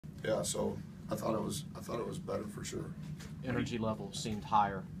Yeah, so I thought it was better for sure. Energy level seemed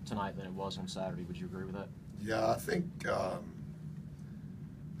higher tonight than it was on Saturday. Would you agree with that? Yeah, I think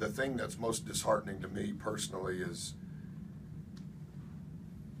the thing that's most disheartening to me personally is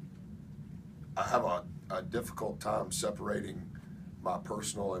I have a difficult time separating my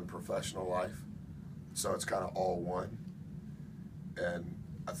personal and professional life. So it's kind of all one. And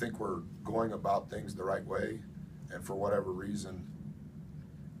I think we're going about things the right way. And for whatever reason,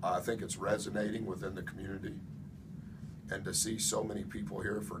 I think it's resonating within the community. And to see so many people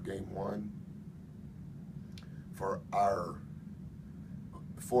here for game one, for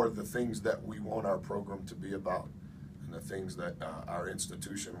the things that we want our program to be about, and the things that our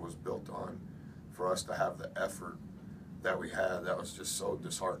institution was built on, for us to have the effort that we had, that was just so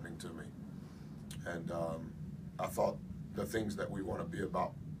disheartening to me. And I thought the things that we want to be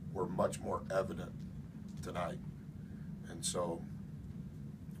about were much more evident tonight. And so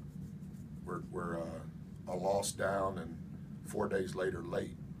we're a loss down and 4 days later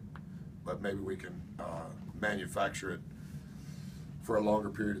late, but maybe we can manufacture it for a longer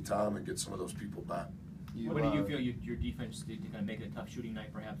period of time and get some of those people back. What do you feel your defense did to kind of make it a tough shooting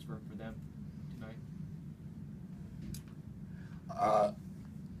night perhaps for them tonight?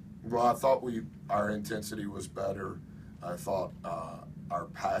 Well, I thought our intensity was better. I thought our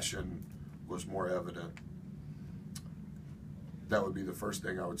passion was more evident. That would be the first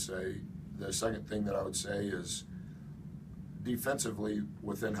thing I would say. The second thing that I would say is defensively,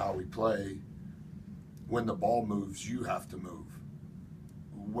 within how we play, when the ball moves, you have to move.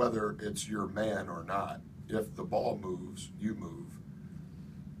 Whether it's your man or not, if the ball moves, you move.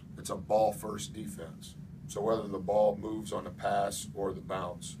 It's a ball-first defense. So whether the ball moves on the pass or the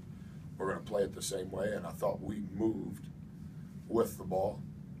bounce, we're going to play it the same way, and I thought we moved with the ball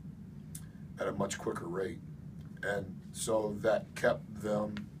at a much quicker rate. And so that kept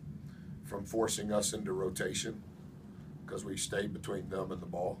them from forcing us into rotation because we stayed between them and the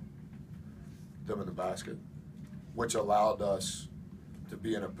ball, them and the basket, which allowed us to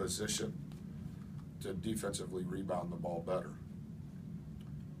be in a position to defensively rebound the ball better.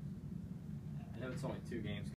 I know it's only 2 games